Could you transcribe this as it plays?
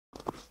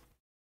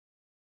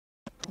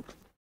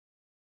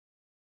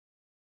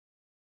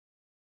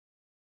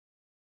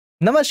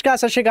नमस्कार,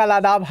 सत श्री अकाल,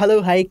 आदाब, हेलो,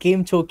 हाय,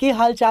 केम छो, की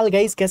हाल चाल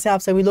गाइस, कैसे आप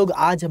सभी लोग।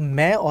 आज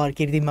मैं और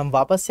कीर्ति मैम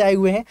वापस से आए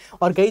हुए हैं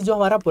और गाइस जो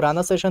हमारा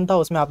पुराना सेशन था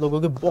उसमें आप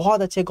लोगों के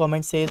बहुत अच्छे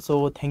कमेंट्स थे,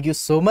 so thank you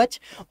so much.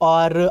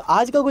 और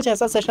आज का कुछ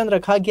ऐसा सेशन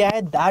रखा गया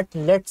है दैट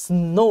लेट्स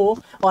नो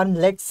और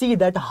let's see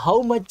that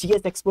how much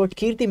GS expert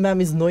Kirti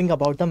ma'am is knowing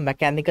about the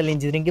mechanical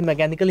engineering की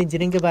मैकेनिकल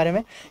इंजीनियरिंग के बारे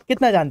में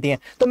कितना जानती हैं।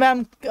 तो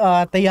मैम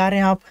तैयार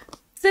हैं आप?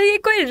 सर ये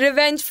कोई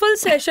रिवेंजफुल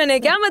सेशन है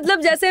क्या?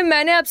 मतलब जैसे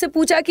मैंने आपसे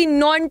पूछा कि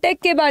नॉन टेक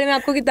के बारे में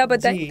आपको कितना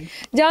पता है,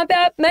 जहाँ पे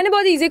मैंने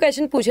बहुत इजी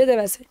क्वेश्चन पूछे थे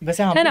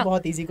वैसे हम है ना,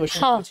 बहुत इजी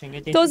क्वेश्चन पूछेंगे,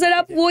 तो सर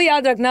आप वो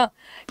याद रखना,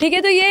 ठीक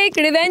है। तो ये एक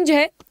रिवेंज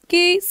है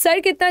कि सर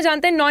कितना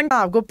जानते हैं नॉन।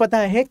 आपको पता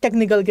है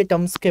टेक्निकल के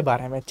टर्म्स के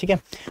बारे में, ठीक है।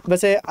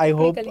 वैसे आई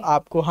होप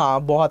आपको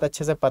बहुत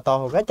अच्छे से पता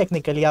होगा।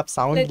 टेक्निकली आप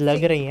साउंड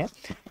लग रही हैं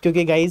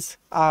क्योंकि गाइज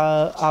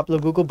आप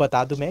लोगों को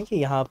बता दूं मैं कि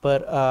यहाँ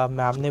पर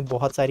मैम ने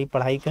बहुत सारी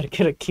पढ़ाई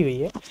करके रखी हुई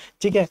है,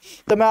 ठीक है।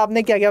 तो मैं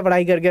आपने क्या क्या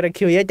पढ़ाई करके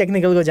रखी हुई है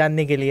टेक्निकल को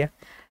जानने के लिए?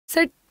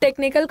 सर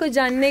टेक्निकल को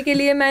जानने के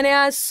लिए मैंने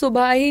आज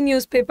सुबह ही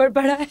न्यूज़पेपर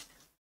पढ़ा है,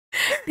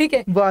 ठीक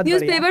है।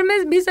 न्यूज़पेपर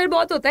में भी सर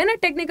बहुत होता है ना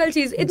टेक्निकल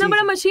चीज, इतना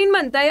बड़ा मशीन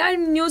बनता है यार,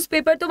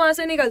 न्यूज़पेपर तो वहां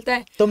से निकलता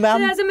है। तो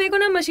मैम ऐसे मेरे को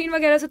ना मशीन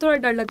वगैरह से थोड़ा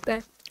डर लगता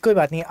है। कोई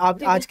बात नहीं,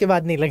 आप आज के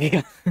बाद नहीं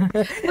लगेगा।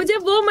 मुझे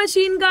वो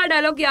मशीन का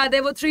डायलॉग याद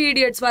है, वो 3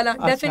 इडियट्स वाला।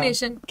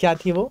 डेफिनेशन क्या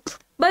थी वो?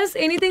 बस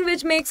anything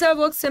which makes our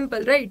work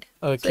simple, right?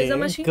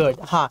 Okay, good.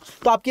 हाँ,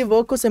 तो आपके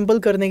वर्क को सिंपल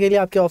करने के लिए,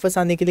 आपके ऑफिस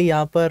आने के लिए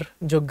यहाँ पर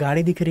जो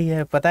गाड़ी दिख रही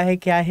है, पता है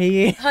क्या है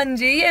ये? हाँ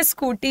जी, ये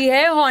स्कूटी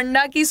है,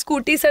 होंडा की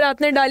स्कूटी सर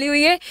आपने डाली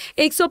हुई है।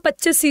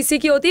 125 सीसी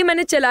की होती है,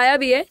 मैंने चलाया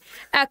भी है।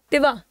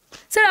 एक्टिवा।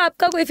 सर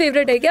आपका कोई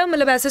फेवरेट है क्या,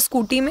 मतलब ऐसे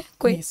स्कूटी में?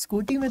 कोई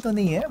स्कूटी में तो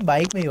नहीं है,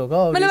 बाइक में ही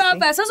होगा। मतलब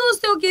आप ऐसा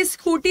सोचते हो कि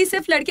स्कूटी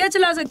सिर्फ लड़कियां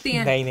चला सकती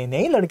हैं? नहीं नहीं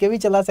नहीं, लड़के भी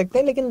चला सकते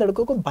हैं, लेकिन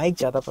लड़कों को बाइक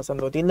ज्यादा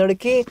पसंद होती है।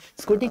 लड़के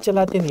स्कूटी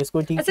चलाते नहीं।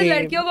 स्कूटी अच्छा,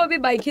 लड़कियों को भी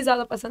बाइक ही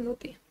ज्यादा पसंद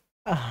होती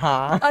है।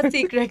 हाँ,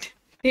 सीक्रेट,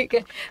 ठीक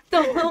है।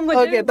 तो मुझे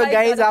ओके, तो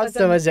गाइस आप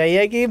समझ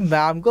जाइए कि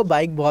मैम को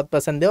बाइक बहुत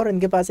पसंद है और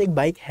इनके पास एक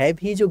बाइक है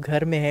भी जो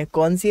घर में है।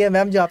 कौन सी है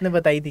मैम जो आपने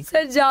बताई थी?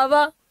 सर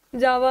जावा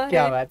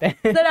क्या है। बात है।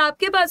 सर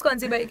आपके पास कौन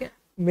सी बाइक है?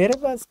 मेरे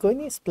पास कोई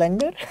नहीं,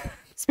 स्प्लेंडर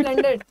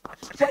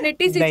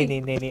 180 सीसी।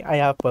 नहीं, आई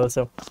हैव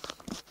पल्सर।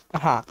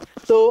 हाँ,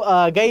 तो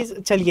गाइज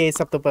चलिए, ये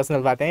सब तो पर्सनल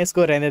बातें हैं,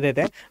 इसको रहने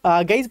देते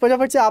हैं। गाइज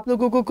फटाफट से आप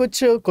लोगों को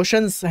कुछ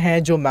क्वेश्चंस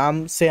हैं जो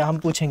मैम से हम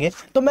पूछेंगे।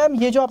 तो मैम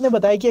ये जो आपने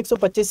बताया कि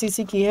 125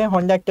 सीसी की है,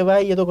 होंडा एक्टिवा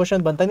है, ये तो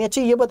क्वेश्चन बनता नहीं।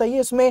 अच्छा ये बताइए,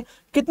 इसमें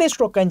कितने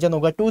स्ट्रोक का इंजन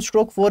होगा? 2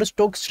 स्ट्रोक, 4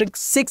 स्ट्रोक,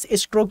 6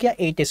 स्ट्रोक या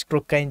 8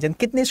 स्ट्रोक का इंजन?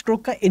 कितने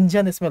स्ट्रोक का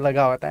इंजन इसमें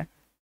लगा होता है?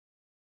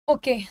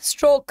 Okay,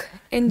 stroke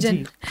engine.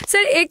 सर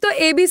एक तो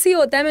ABC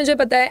होता है, मुझे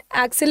पता है,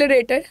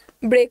 एक्सीलरेटर,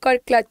 ब्रेक और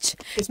क्लच।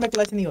 इसमें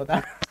क्लच नहीं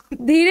होता।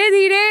 धीरे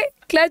धीरे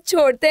क्लच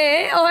छोड़ते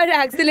हैं और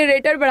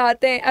एक्सीलरेटर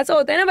बढ़ाते हैं, ऐसा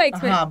होता है ना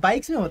बाइक्स में? हाँ,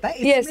 बाइक्स में होता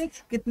है। इसमें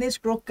कितने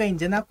स्ट्रोक का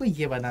इंजन आपको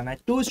ये बताना है?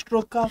 2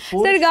 स्ट्रोक का,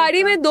 4? सर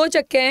गाड़ी में 2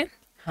 चक्के हैं।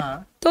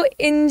 हाँ, तो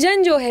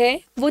इंजन जो है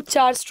वो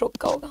 4 स्ट्रोक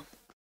का होगा।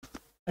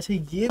 अच्छा,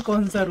 ये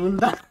कौन सा रूल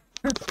था?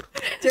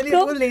 चलिए,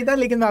 रूल नहीं था,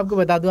 लेकिन मैं आपको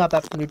बता दूं, आप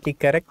एब्सोल्युटली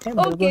करेक्ट हैं।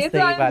 ओके, तो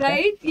आई एम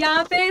राइट।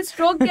 यहाँ पे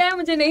स्ट्रोक क्या है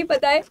मुझे नहीं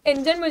पता है,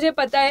 इंजन मुझे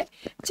पता है।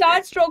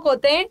 4 स्ट्रोक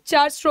होते हैं,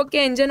 4 स्ट्रोक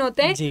के इंजन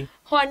होते हैं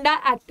होंडा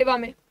एक्टिवा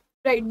में,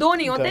 राइट? 2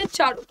 नहीं होते हैं,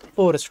 4 होते हैं।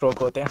 4 स्ट्रोक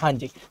होते हैं, हाँ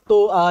जी।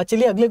 तो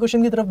चलिए अगले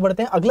क्वेश्चन की तरफ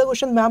बढ़ते हैं। अगला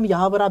क्वेश्चन मैम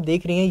यहाँ पर आप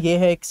देख रही हैं, ये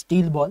है एक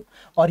स्टील बॉल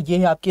और ये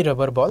है आपकी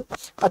रबर बॉल।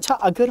 अच्छा,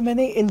 अगर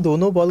मैंने इन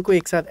दोनों बॉल को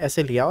एक साथ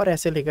ऐसे लिया और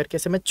ऐसे लेकर के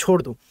ऐसे मैं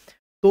छोड़ दूं,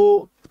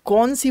 तो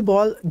कौन सी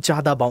बॉल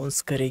ज्यादा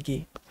बाउंस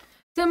करेगी?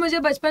 सर मुझे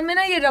बचपन में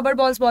ना ये रबर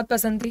बॉल्स बहुत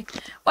पसंद थी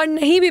और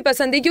नहीं भी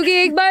पसंद थी, क्योंकि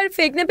एक बार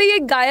फेंकने पे ये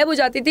गायब हो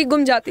जाती थी,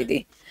 गुम जाती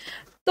थी।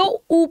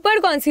 तो ऊपर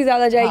कौन सी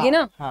ज्यादा जाएगी?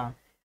 ना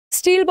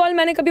स्टील बॉल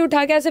मैंने कभी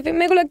उठा के ऐसे,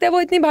 मेरे को लगता है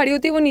वो इतनी भारी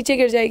होती है, वो नीचे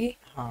गिर जाएगी।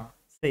 हाँ,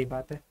 सही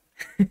बात है।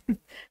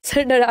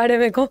 सर डरा रहे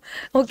मेरे को।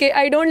 Okay,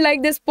 I don't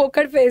like this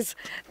poker face.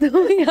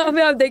 तो यहाँ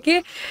पे आप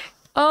देखिए,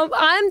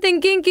 आई एम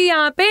थिंकिंग कि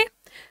यहाँ पे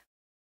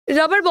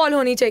रबर बॉल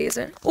होनी चाहिए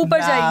सर, ऊपर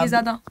जाएगी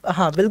ज्यादा।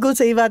 हाँ, बिल्कुल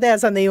सही बात है,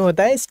 ऐसा नहीं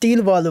होता है।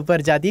 स्टील बॉल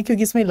ऊपर जाती है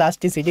क्योंकि इसमें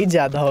इलास्टिसिटी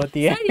ज्यादा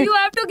होती है। You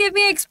have to give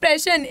me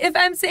expression. If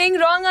I am saying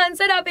wrong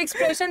answer, आप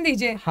एक्सप्रेशन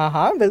दीजिए।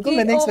 हाँ, बिल्कुल,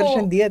 मैंने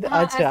एक्सप्रेशन दिया।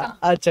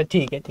 अच्छा,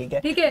 ठीक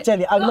है।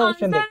 चलिए अगला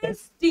ऑप्शन देखते हैं।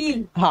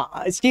 स्टील।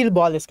 हाँ, स्टील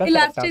बॉल इसका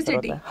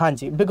इलास्टिसिटी। हाँ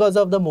जी, because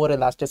of the more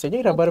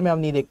elasticity. Rubber में हम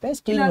नहीं देखते हैं,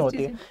 स्टील में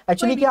होती है।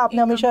 एक्चुअली क्या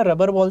आपने हमेशा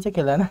रबर बॉल से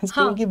खेला है ना,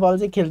 स्टील की बॉल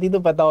से खेलती तो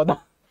पता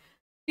होता।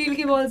 स्टील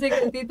की बॉल से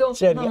खेलती तो।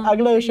 चलिए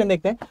अगला क्वेश्चन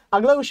देखते हैं।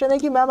 अगला क्वेश्चन है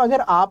कि मैम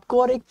अगर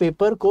आपको और एक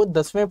पेपर को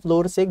 10वें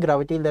फ्लोर से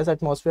ग्रेविटी लेस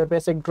एटमॉस्फेयर पे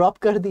ऐसे ड्रॉप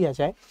कर दिया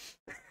जाए,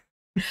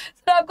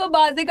 तो आपको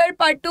बाजीगर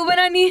पार्ट 2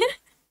 बनानी है?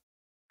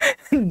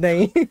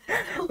 नहीं,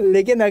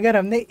 लेकिन अगर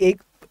हमने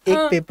एक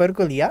पेपर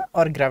को लिया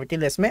और ग्रेविटी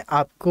लेस में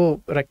आपको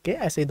रख के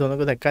ऐसे दोनों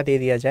को धक्का दे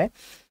दिया जाए,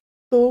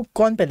 तो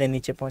कौन पहले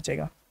नीचे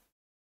पहुंचेगा?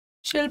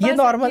 ये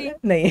नॉर्मल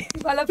नहीं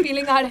वाला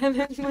फीलिंग आ रहा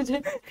है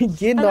मुझे।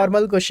 ये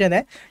नॉर्मल क्वेश्चन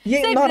है,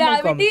 ये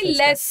नॉर्मल ग्रेविटी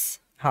लेस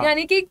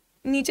यानी कि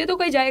नीचे तो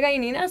कोई जाएगा ही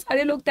नहीं ना,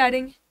 सारे लोग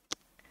तैरेंगे,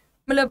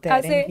 मतलब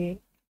ऐसे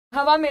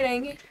हवा में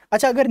रहेंगे।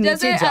 अच्छा, अगर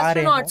नीचे जा रहे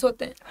एस्ट्रोनॉट्स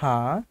होते हैं।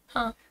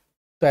 हाँ,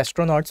 तो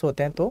एस्ट्रोनॉट्स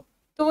होते हैं तो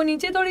वो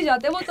नीचे थोड़ी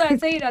जाते हैं, वो तो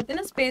ऐसे ही रहते हैं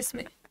ना स्पेस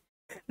में।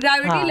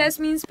 Gravity less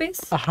mean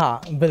space.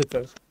 हाँ,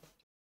 बिल्कुल।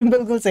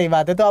 बिल्कुल सही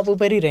बात है, तो आप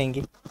ऊपर ही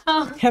रहेंगी।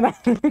 हाँ, है ना?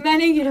 मैं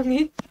नहीं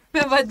गिरूंगी,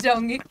 मैं बच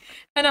जाऊंगी,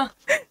 है ना?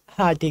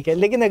 हाँ ठीक है,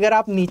 लेकिन अगर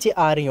आप नीचे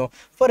आ रही हो,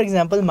 फॉर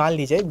एग्जाम्पल मान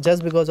लीजिए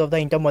just because of the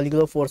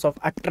intermolecular force of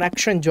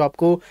attraction जो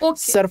आपको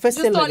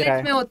सरफेस से लग रहा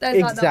है,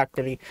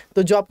 एग्जैक्टली,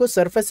 तो जो आपको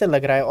सरफेस से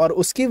लग रहा है और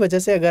उसकी वजह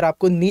से अगर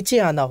आपको नीचे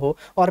आना हो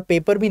और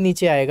पेपर भी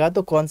नीचे आएगा,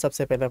 तो कौन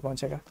सबसे पहले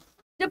पहुंचेगा?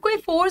 जब कोई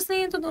फोर्स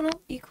नहीं है तो दोनों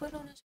इक्वल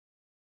होना चाहिए।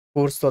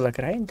 फोर्स तो लग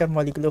रहा है,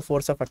 इंटरमॉलिक्यूलर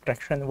फोर्स ऑफ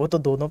अट्रैक्शन, वो तो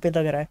दोनों पे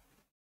लग रहा है।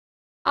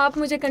 आप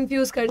मुझे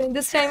कंफ्यूज कर रहे हैं।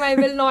 This time I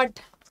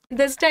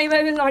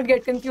will not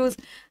get confuse.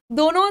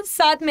 दोनों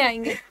साथ में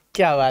आएंगे।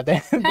 क्या बात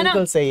है,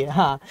 बिल्कुल सही है।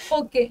 हाँ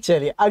ओके,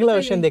 चलिए अगला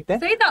क्वेश्चन देखते हैं।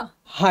 सही था।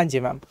 हाँ जी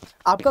मैम,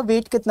 आपका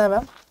वेट कितना है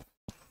मैम?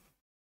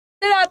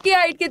 सर आपकी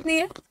हाइट कितनी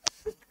है?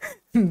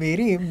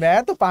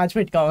 मैं तो 5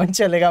 फीट का हूँ,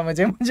 चलेगा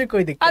मुझे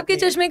कोई दिक्कत आपके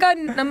चश्मे का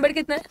नंबर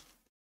कितना है?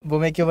 वो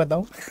मैं क्यों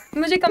बताऊँ?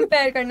 मुझे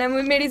कंपेयर करना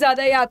है, मेरी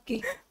ज्यादा है या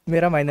आपकी?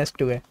 मेरा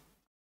 -2 है।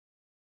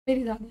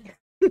 मेरी ज्यादा है।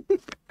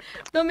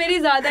 तो मेरी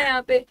ज्यादा है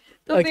यहाँ पे,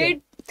 तो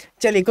वेट।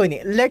 चलिए कोई नहीं,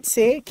 लेट्स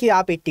से कि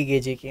आप 80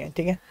 kg की हैं,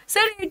 ठीक है?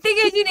 सर 80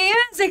 kg नहीं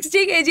है,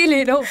 60 kg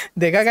ले लो।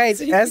 देखा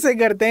गाइस, ऐसे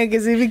करते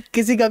हैं,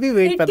 किसी का भी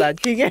वेट पता,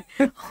 ठीक है?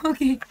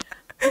 ओके।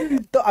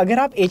 तो अगर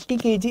आप 60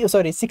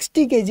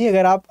 kg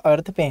अगर आप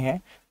अर्थ पे हैं,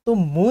 तो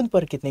मून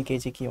पर कितने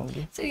kg की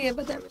होंगी? सर ये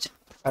पता है मुझे।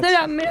 सर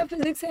आप, मेरा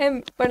फिजिक्स है,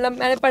 मतलब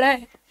मैंने पढ़ा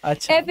है।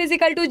 अच्छा। F =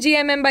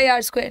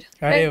 gmm/r²।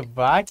 अरे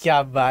वाह,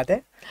 क्या बात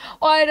है।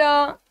 और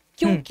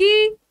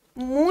क्योंकि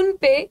मून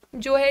पे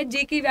जो है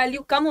जी की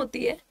वैल्यू कम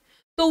होती है,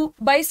 तो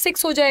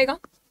 6 हो जाएगा,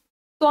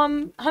 तो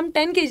हम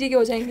 10 kg के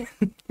हो जाएंगे।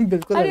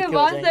 बिल्कुल। अरे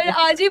वाह सर,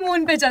 आज ही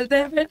मून पे चलते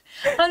हैं फिर।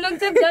 हम लोग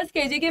सिर्फ 10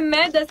 kg के,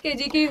 मैं 10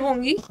 kg की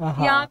होंगी,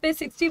 यहाँ पे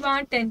 60,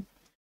 वहाँ 10।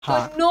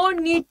 तो no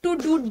need to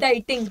do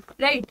dieting,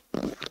 right?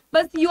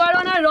 बस you are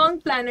on a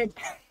wrong planet.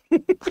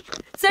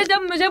 Sir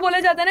जब मुझे बोला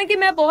जाता है ना कि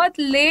मैं बहुत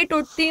लेट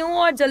उठती हूँ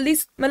और जल्दी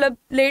मतलब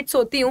लेट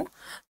सोती हूँ,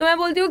 तो मैं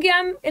बोलती हूँ कि I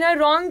am in a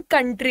wrong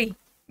country.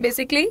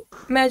 Basically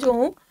मैं जो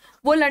हूँ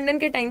वो लंदन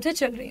के टाइम से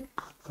चल रही हूँ।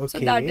 So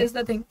that is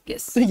the thing.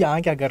 Yes. तो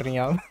यहाँ क्या कर रही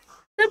हैं आप?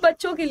 सर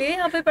बच्चों के लिए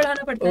यहाँ पे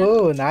पढ़ाना पड़ता है।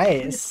 Oh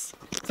nice.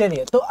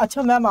 चलिए, तो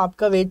अच्छा मैम,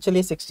 आपका वेट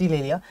चलिए 60 ले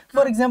लिया।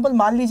 फॉर एग्जांपल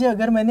मान लीजिए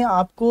अगर मैंने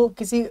आपको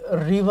किसी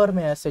रिवर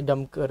में ऐसे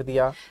डंप कर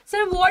दिया।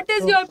 Sir what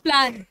is your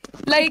plan,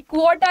 like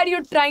what are you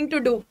trying to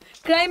do?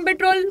 Crime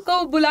petrol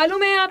को बुला लूं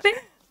मैं यहाँ पे?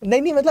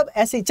 नहीं, मतलब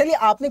ऐसे ही, चलिए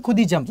आपने खुद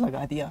ही जंप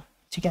लगा दिया,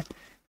 ठीक है?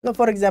 तो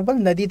फॉर एग्जांपल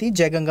नदी थी,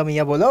 जय गंगा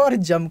मैया बोला और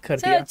जंप कर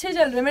दिया। सर अच्छे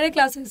चल रहे हैं मेरे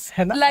क्लासेस,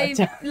 है ना?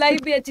 लाइव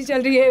भी अच्छी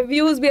चल रही है,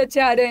 व्यूज भी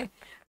अच्छे आ रहे हैं,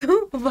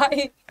 तो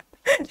भाई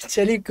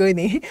चलिए कोई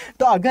नहीं।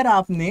 तो अगर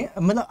आपने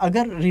मतलब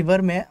अगर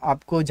रिवर में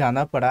आपको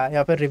जाना पड़ा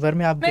या फिर रिवर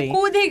में आप गई,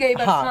 कूद ही गई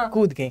बस। हाँ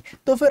कूद गई,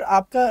 तो फिर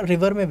आपका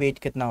रिवर में वेट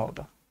कितना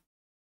होगा?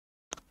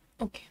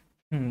 ओके।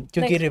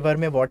 क्योंकि रिवर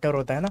में वाटर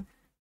होता है ना।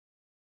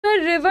 तो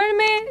रिवर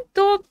में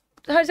तो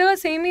हर जगह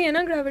सेम ही है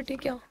ना ग्रेविटी,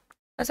 क्या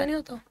ऐसा नहीं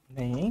होता?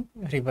 नहीं,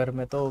 रिवर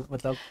में तो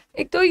मतलब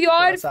एक तो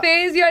your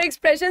face, your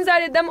expressions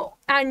are एकदम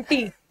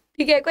एंटी,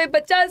 ठीक है? कोई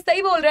बच्चा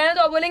सही बोल रहा है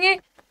तो आप बोलेंगे,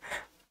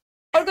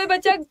 और कोई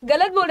बच्चा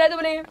गलत बोल रहा है तो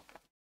बोलेंगे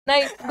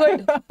नहीं,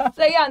 गुड,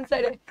 सही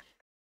आंसर है।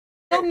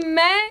 तो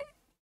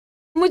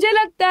मुझे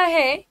लगता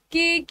है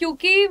कि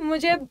क्योंकि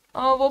मुझे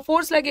वो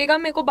फोर्स लगेगा,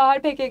 मेरे को बाहर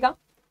फेंकेगा,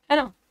 है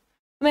ना,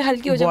 मैं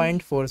हल्की हो जाऊंगी।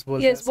 बॉयंट फोर्स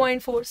बोलते हैं। Yes,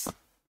 buoyant force.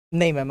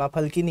 नहीं मैम, आप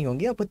हल्की नहीं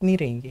होंगी, आप उतनी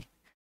रहेंगी।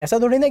 ऐसा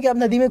थोड़ी ना कि आप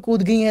नदी में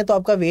कूद गई हैं तो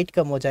आपका वेट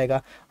कम हो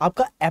जाएगा।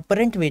 आपका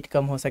एपरेंट वेट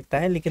कम हो सकता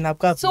है, लेकिन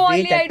आपका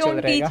वेट एक्चुअल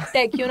रहेगा।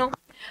 Take, you know.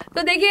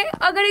 तो देखिए,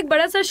 अगर एक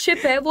बड़ा सा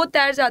शिप है वो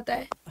तैर जाता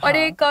है, और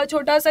एक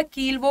छोटा सा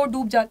कील वो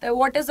डूब जाता है,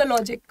 what is the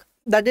logic?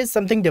 That is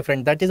something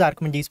different. That is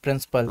Archimedes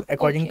principle.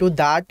 According to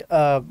that,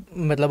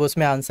 मतलब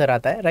उसमें आंसर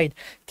आता है, राइट?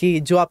 कि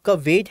जो आपका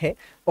वेट है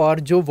और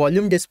जो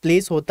वॉल्यूम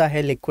डिस्प्लेस होता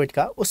है लिक्विड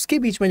का, उसके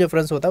बीच में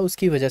डिफरेंस होता है,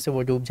 उसकी वजह से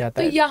वो डूब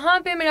जाता है। तो यहाँ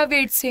पे मेरा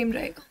वेट सेम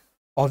रहेगा?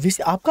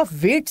 ऑब्वियसली आपका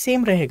वेट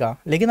सेम रहेगा,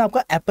 लेकिन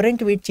आपका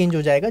अपरेंट वेट चेंज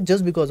हो जाएगा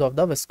just because of the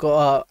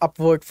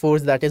upward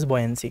force, that is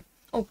buoyancy.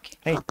 Okay,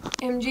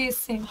 right? mg is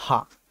same.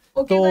 हाँ।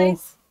 ओके तो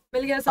गाइस,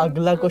 मिल गया सब।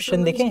 अगला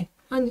क्वेश्चन देखें।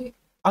 हाँ जी।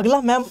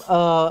 अगला ma'am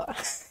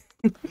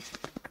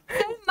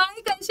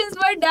My questions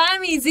were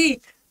damn easy.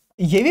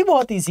 ये भी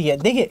बहुत इजी है।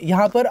 देखिए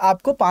यहाँ पर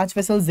आपको 5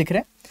 वेसल्स दिख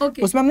रहे हैं,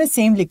 उसमें हमने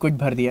सेम लिक्विड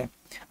भर दिया है।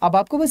 अब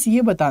आपको बस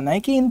ये बताना है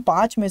कि इन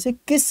 5 में से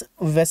किस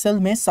वेसल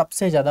में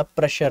सबसे ज्यादा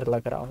प्रेशर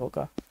लग रहा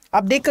होगा।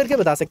 आप देख करके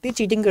बता सकती है,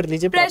 चीटिंग कर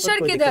लीजिए।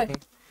 प्रेशर किधर?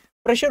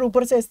 प्रेशर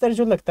ऊपर से इस तरह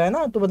जो लगता है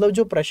ना, तो मतलब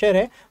जो प्रेशर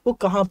है वो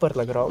कहाँ पर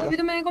लग रहा होगा? अभी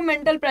तो मेरे को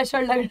मेंटल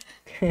प्रेशर लग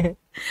रहा है।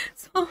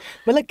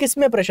 मतलब किस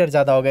में प्रेशर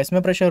ज्यादा होगा?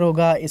 इसमें प्रेशर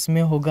होगा,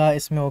 इसमें होगा,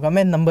 इसमें होगा।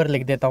 मैं नंबर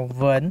लिख देता हूँ,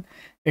 1,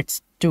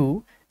 it's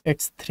 2,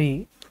 it's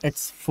 3,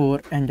 it's 4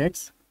 and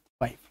it's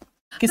 5।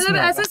 मतलब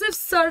ऐसा सिर्फ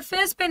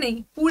सरफेस पे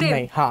नहीं, पूरे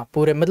नहीं, हाँ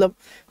पूरे। मतलब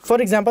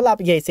फॉर एग्जांपल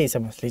आप ये ऐसे ही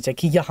समझ लीजिए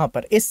कि यहाँ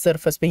पर इस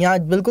सरफेस पे, यहाँ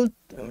बिल्कुल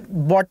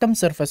बॉटम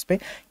सरफेस पे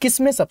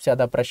किस में सबसे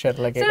ज्यादा प्रेशर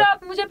लगेगा? सर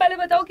आप मुझे पहले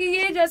बताओ कि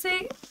ये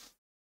जैसे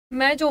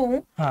मैं जो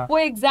हूँ, हाँ, वो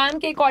एग्जाम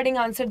के अकॉर्डिंग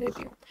आंसर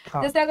देती हूँ।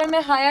 हाँ, जैसे अगर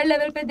मैं हायर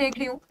लेवल पे देख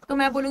रही हूँ तो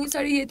मैं बोलूंगी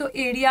सर ये तो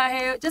एरिया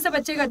है, जैसे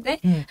बच्चे करते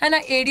हैं, है ना,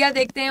 एरिया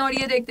देखते हैं और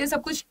ये देखते हैं,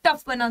 सब कुछ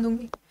टफ बना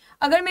दूंगी।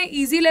 अगर मैं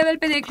इजी लेवल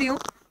पे देख रही हूँ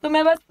तो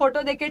मैं बस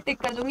फोटो देख के टिक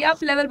कर दूंगी।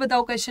 आप लेवल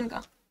बताओ क्वेश्चन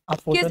का। आप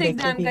फोटो देख के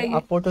एग्जाम का भी,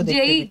 आप फोटो देख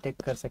के भी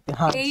टिक कर सकते हैं।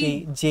 हाँ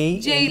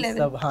जेई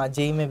सब, हाँ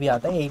जेई में भी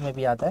आता है, एई में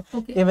भी आता है,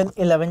 Okay. इवन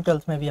 11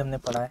 12 में भी हमने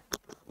पढ़ा है।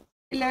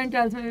 11th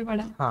 12th में भी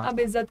पढ़ा है। हाँ। अब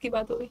इज्जत की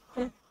बात हो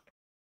गई।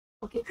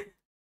 ओके,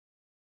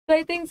 तो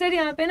आई थिंक सर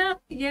यहाँ पे ना,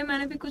 ये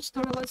मैंने भी कुछ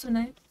थोड़ा बहुत सुना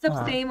है, सब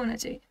हाँ। सेम होना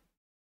चाहिए।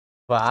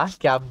 वाह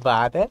क्या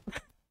बात है।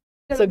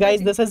 So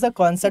guys, this is the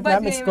concept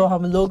ma'am, इसको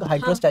हम लोग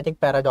हाइड्रोस्टैटिक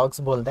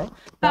पैराडॉक्स बोलते हैं।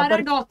 यहाँ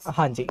पर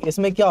हाँ जी,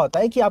 इसमें क्या होता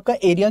है कि आपका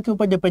एरिया के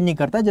ऊपर डिपेंड नहीं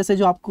करता, जैसे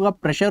जो आपका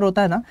प्रेशर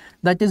होता है ना,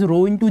 that is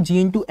row into ji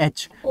into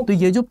H. तो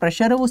ये जो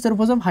प्रेशर है वो सिर्फ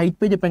और सिर्फ हाइट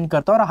पे डिपेंड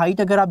करता है, और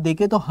हाइट अगर आप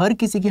देखें तो हर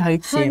किसी की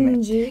हाइट सेम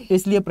है,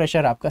 इसलिए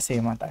प्रेशर आपका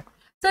सेम आता है।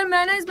 सर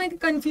मैं ना इसमें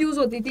कंफ्यूज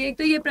होती थी, एक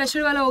तो ये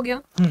प्रेशर वाला हो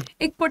गया,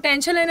 एक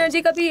पोटेंशियल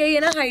एनर्जी का भी यही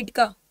है ना, हाइट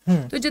का।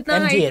 तो जितना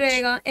हाइट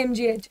रहेगा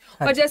mgh,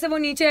 और जैसे वो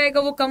नीचे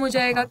आएगा वो कम हो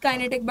जाएगा,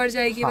 काइनेटिक बढ़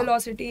जाएगी,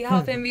 वेलोसिटी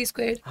हाफ mv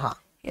स्क्वायर। हाँ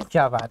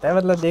क्या बात है,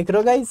 मतलब देख रहे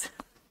हो गाइस।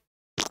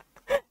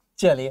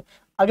 चलिए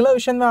अगला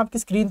क्वेश्चन में आपकी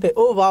स्क्रीन पे,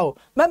 ओ वाओ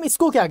मैम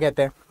इसको क्या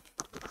कहते हैं?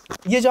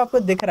 ये जो आपको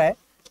दिख रहा है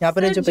यहाँ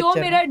पर, जो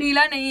पिक्चर मेरा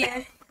ढीला नहीं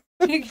है,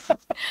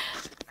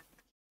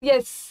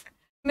 यस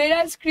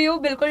मेरा स्क्रू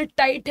बिल्कुल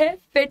टाइट है,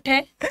 फिट है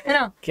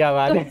ना? क्या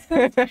बात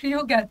है,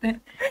 स्क्रू कहते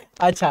हैं।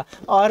 अच्छा,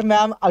 और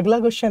मैम अगला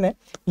क्वेश्चन है,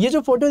 ये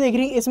जो फोटो देख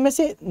रही है इसमें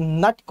से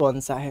नट कौन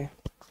सा है?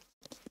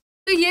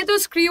 तो ये तो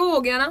स्क्रू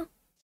हो गया ना।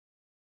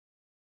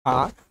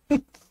 हाँ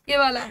ये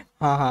वाला।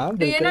 हाँ हाँ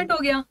तो ये नट हो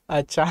गया।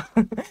 अच्छा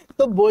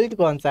तो बोल्ट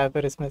कौन सा है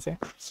फिर इसमें से?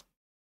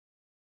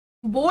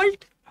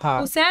 बोल्ट? हाँ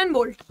हुसैन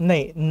बोल्ट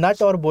नहीं,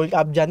 नट और बोल्ट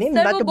आप जानिए,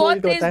 नट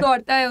बोल्ट होता है।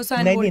 दौड़ता है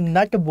हुसैन नहीं बोल्ट। नहीं,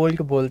 नट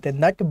बोल्ट बोलते हैं,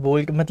 नट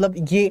बोल्ट मतलब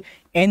ये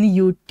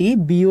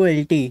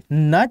NUTBOLT,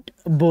 नट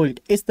बोल्ट,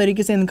 इस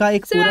तरीके से इनका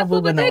एक पूरा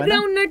वो बना हुआ है।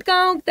 ग्राउंड नट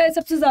कहाँ उगता है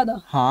सबसे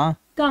ज्यादा? हाँ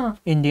कहाँ?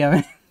 इंडिया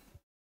में।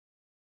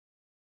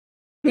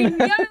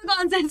 इंडिया में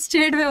कौन सा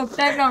स्टेट में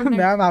उगता है ग्राउंड नट?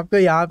 मैम आपको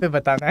यहाँ पे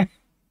बताना है।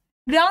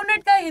 ग्राउंड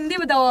नट का हिंदी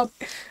बताओ आप।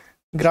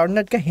 ग्राउंड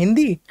नट का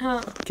हिंदी?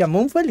 हाँ। क्या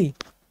मूंगफली?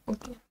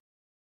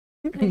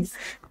 ओके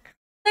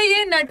तो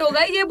ये नट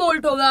होगा, ये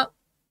बोल्ट होगा,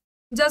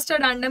 जस्ट अ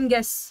रैंडम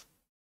गेस।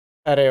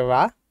 अरे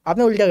वाह,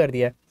 आपने उल्टा कर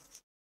दिया।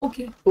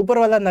 ओके ऊपर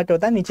वाला नट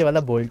होता है, नीचे वाला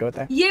बोल्ट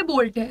होता है। ये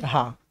बोल्ट है।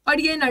 हाँ और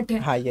ये नट है।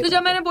 हाँ, ये तो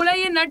जब मैंने बोला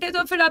ये नट है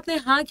तो फिर आपने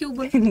हाँ क्यों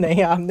बोला?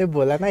 नहीं आपने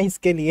बोला ना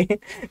इसके लिए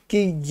कि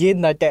ये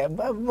नट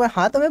है।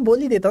 हाँ तो मैं बोल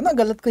ही देता हूँ ना,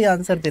 गलत कोई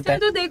आंसर देता है।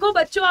 तो देखो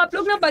बच्चों, आप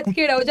लोग ना बच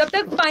के रहो, जब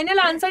तक फाइनल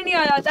आंसर नहीं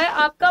आ जाता है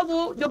आपका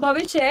वो जो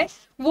भविष्य है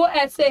वो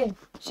ऐसे है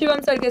शिवम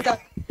सर के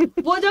साथ।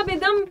 वो जब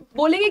एकदम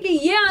बोलेंगे कि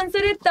ये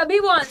आंसर है तभी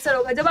वो आंसर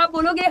होगा। जब आप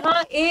बोलोगे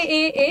हाँ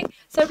ए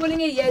सर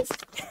बोलेंगे yes,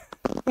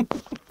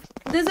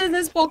 this is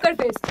this poker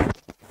face.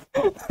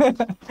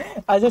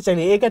 अच्छा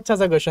चलिए एक अच्छा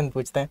सा क्वेश्चन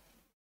पूछते हैं।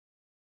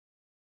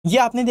 ये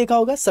आपने देखा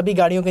होगा सभी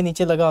गाड़ियों के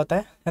नीचे लगा होता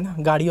है ना,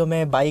 गाड़ियों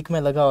में बाइक में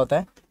लगा होता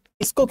है,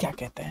 इसको क्या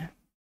कहते हैं?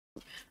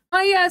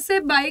 हाँ ये ऐसे,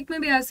 बाइक में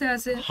भी ऐसे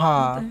ऐसे।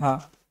 हाँ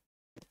हाँ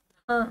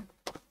हाँ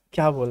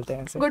क्या बोलते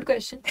हैं? Good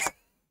question,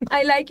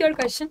 I like your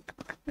question,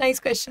 nice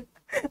question.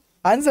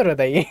 Answer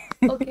बताइए।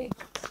 ओके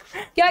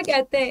क्या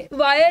कहते हैं?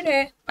 वायर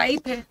है,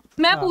 पाइप है।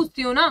 मैं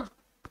पूछती हूँ ना,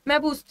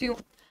 मैं पूछती हूँ,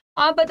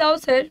 आप बताओ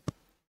सर।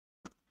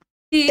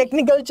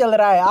 टेक्निकल चल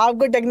रहा है,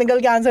 आपको टेक्निकल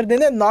के आंसर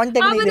देने, नॉन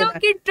टेक्निकल देना। आप बताओ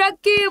कि ट्रक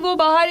के वो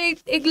बाहर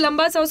एक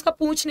लंबा सा उसका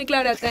पूंछ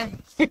निकला रहता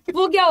है,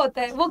 वो क्या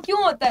होता है? वो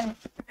क्यों होता है?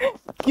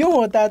 क्यों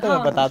होता है तो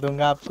मैं बता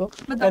दूंगा आपको,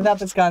 पहले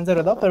आप इसका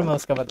आंसर बताओ फिर मैं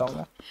उसका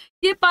बताऊंगा।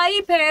 ये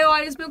पाइप है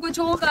और इसमें कुछ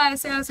होगा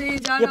ऐसे ऐसे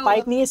जा रहा। ये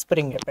पाइप नहीं है,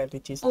 स्प्रिंग है पहली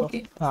चीज तो।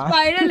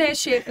 स्पाइरल है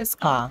शेप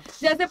इसका। हाँ।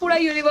 जैसे पूरा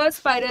यूनिवर्स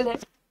स्पाइरल है।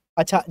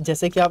 अच्छा,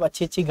 जैसे कि आप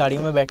अच्छी अच्छी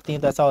गाड़ियों में बैठती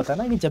हैं तो ऐसा होता है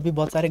ना कि जब भी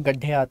बहुत सारे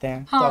गड्ढे आते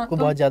हैं तो आपको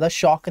बहुत ज्यादा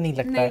शॉक नहीं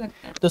लगता है,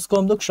 तो इसको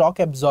हम लोग शॉक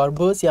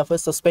एब्जॉर्बर्स या फिर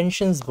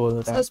सस्पेंशंस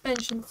बोलते हैं।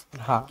 सस्पेंशंस।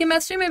 हाँ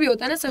केमिस्ट्री में भी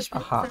होता है ना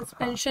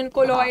सस्पेंशन,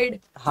 कोलॉइड,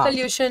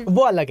 सॉल्यूशन,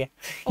 वो अलग है।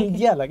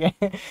 ये अलग है,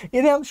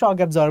 इन्हें हम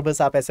शॉक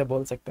एब्जॉर्बर्स आप ऐसे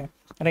बोल सकते हैं,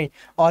 राइट।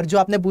 और जो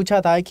आपने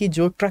पूछा था कि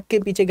जो ट्रक के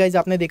पीछे गाइस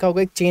आपने देखा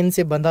होगा एक चेन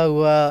से बंधा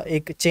हुआ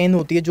एक चेन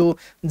होती है जो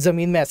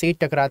जमीन में ऐसे ही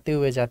टकराते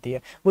हुए जाती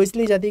है, वो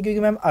इसलिए जाती है क्योंकि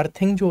मैम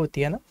अर्थिंग जो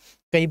होती है ना,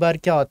 कई बार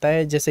क्या होता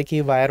है जैसे कि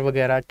वायर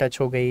वगैरह टच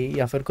हो गई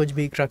या फिर कुछ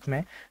भी ट्रक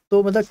में,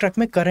 तो मतलब ट्रक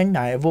में करंट ना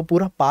आए, वो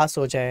पूरा पास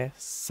हो जाए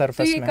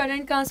सरफेस में। तो ये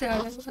करंट कहाँ से आ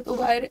रहा है? तो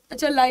वायर,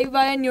 अच्छा लाइव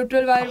वायर,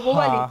 न्यूट्रल वायर, वो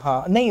वाली?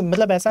 हाँ नहीं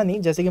मतलब ऐसा नहीं,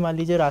 जैसे कि मान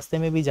लीजिए रास्ते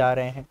में भी जा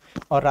रहे हैं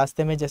और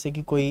रास्ते में जैसे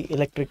कि कोई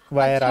इलेक्ट्रिक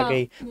वायर आ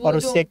गई और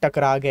उससे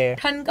टकरा गए,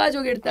 ठनका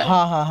जो गिरता है,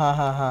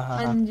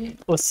 हाँ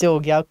उससे हो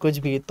गया कुछ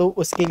भी, तो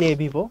उसके लिए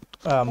भी वो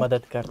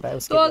मदद करता है।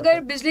 तो अगर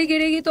बिजली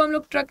गिरेगी तो हम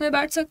लोग ट्रक में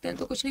बैठ सकते हैं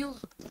तो कुछ नहीं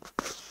होगा?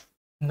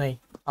 नहीं,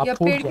 आप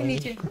पेड़ के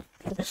नीचे?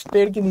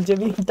 पेड़ के नीचे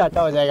भी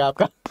टाटा हो जाएगा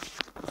आपका,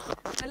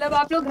 मतलब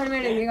आप लोग घर में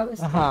रहिएगा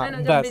बस, हाँ, है ना?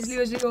 जब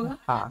बिजली होगा,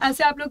 हाँ।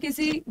 ऐसे आप लोग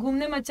किसी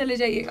घूमने मत चले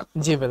जाइएगा।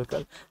 जी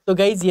बिल्कुल। तो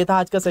गाइज ये था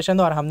आज का सेशन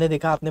और हमने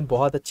देखा आपने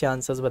बहुत अच्छे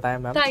आंसर्स बताए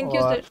मैम, थैंक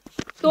यू सर।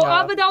 तो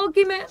आप बताओ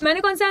कि मैंने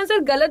कौन से आंसर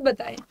गलत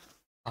बताए,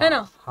 है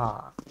ना?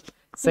 हाँ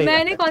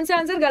मैंने कौन से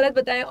आंसर गलत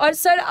बताए? और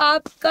सर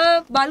आपका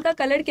बाल का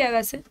कलर क्या है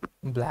वैसे?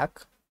 ब्लैक?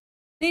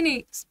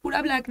 नहीं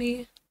पूरा ब्लैक नहीं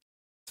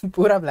है।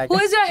 पूरा black. Who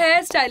is your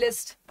hair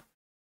stylist?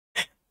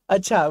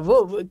 अच्छा वो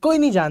कोई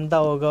नहीं जानता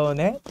होगा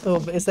उन्हें,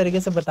 तो इस तरीके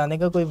से बताने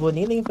का कोई वो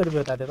नहीं, लेकिन फिर भी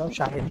बता देता हूँ,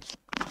 शाहिद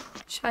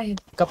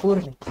शाहिद कपूर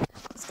नहीं,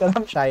 इसका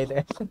नाम शाहिद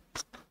है।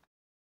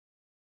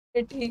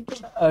 ठीक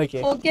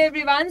है, okay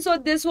everyone, so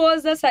this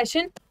was the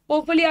session.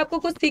 Hopefully आपको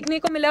कुछ सीखने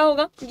को मिला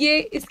होगा, ये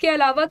इसके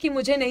अलावा कि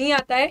मुझे नहीं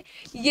आता है,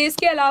 ये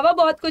इसके अलावा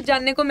बहुत कुछ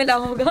जानने को मिला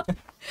होगा।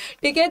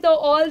 ठीक है, तो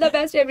all the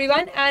best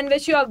everyone and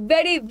wish you a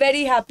very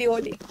very happy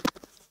Holi.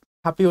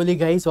 Happy Holi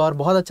guys, और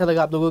बहुत अच्छा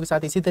लगा आप लोगों के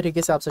साथ। इसी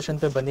तरीके से आप सेशन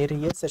पे बने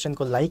रहिए, सेशन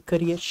को लाइक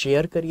करिए,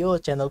 शेयर करिए और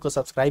चैनल को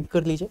सब्सक्राइब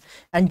कर लीजिए।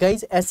 एंड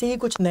गाइस ऐसे ही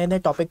कुछ नए नए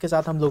टॉपिक के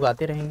साथ हम लोग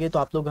आते रहेंगे, तो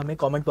आप लोग हमें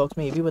कमेंट बॉक्स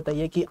में ये भी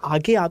बताइए कि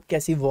आगे आप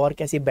कैसी वॉर,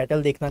 कैसी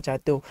बैटल देखना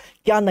चाहते हो,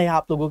 क्या नया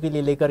आप लोगों के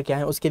लिए लेकर के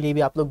आए, उसके लिए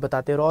भी आप लोग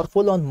बताते रहो। और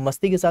फुल ऑन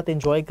मस्ती के साथ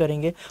एंजॉय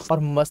करेंगे और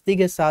मस्ती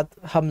के साथ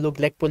हम लोग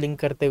लेग पुलिंग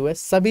करते हुए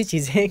सभी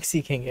चीज़ें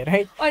सीखेंगे,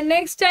 राइट। और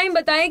नेक्स्ट टाइम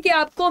बताएं कि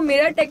आपको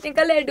मेरा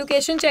टेक्निकल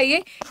एजुकेशन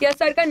चाहिए या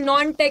सर का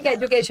नॉन टेक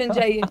एजुकेशन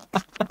चाहिए।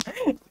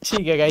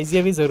 ठीक है गाइस,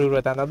 ये भी जरूर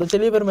बताना। तो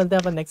चलिए फिर मिलते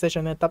हैं अपन नेक्स्ट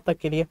सेशन में, तब तक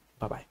के लिए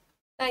बाय बाय।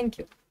 Thank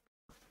you.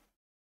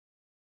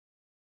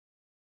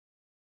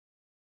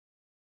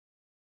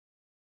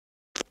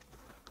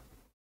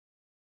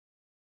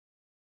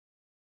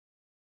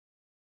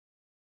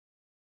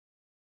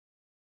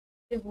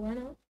 हुआ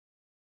ना।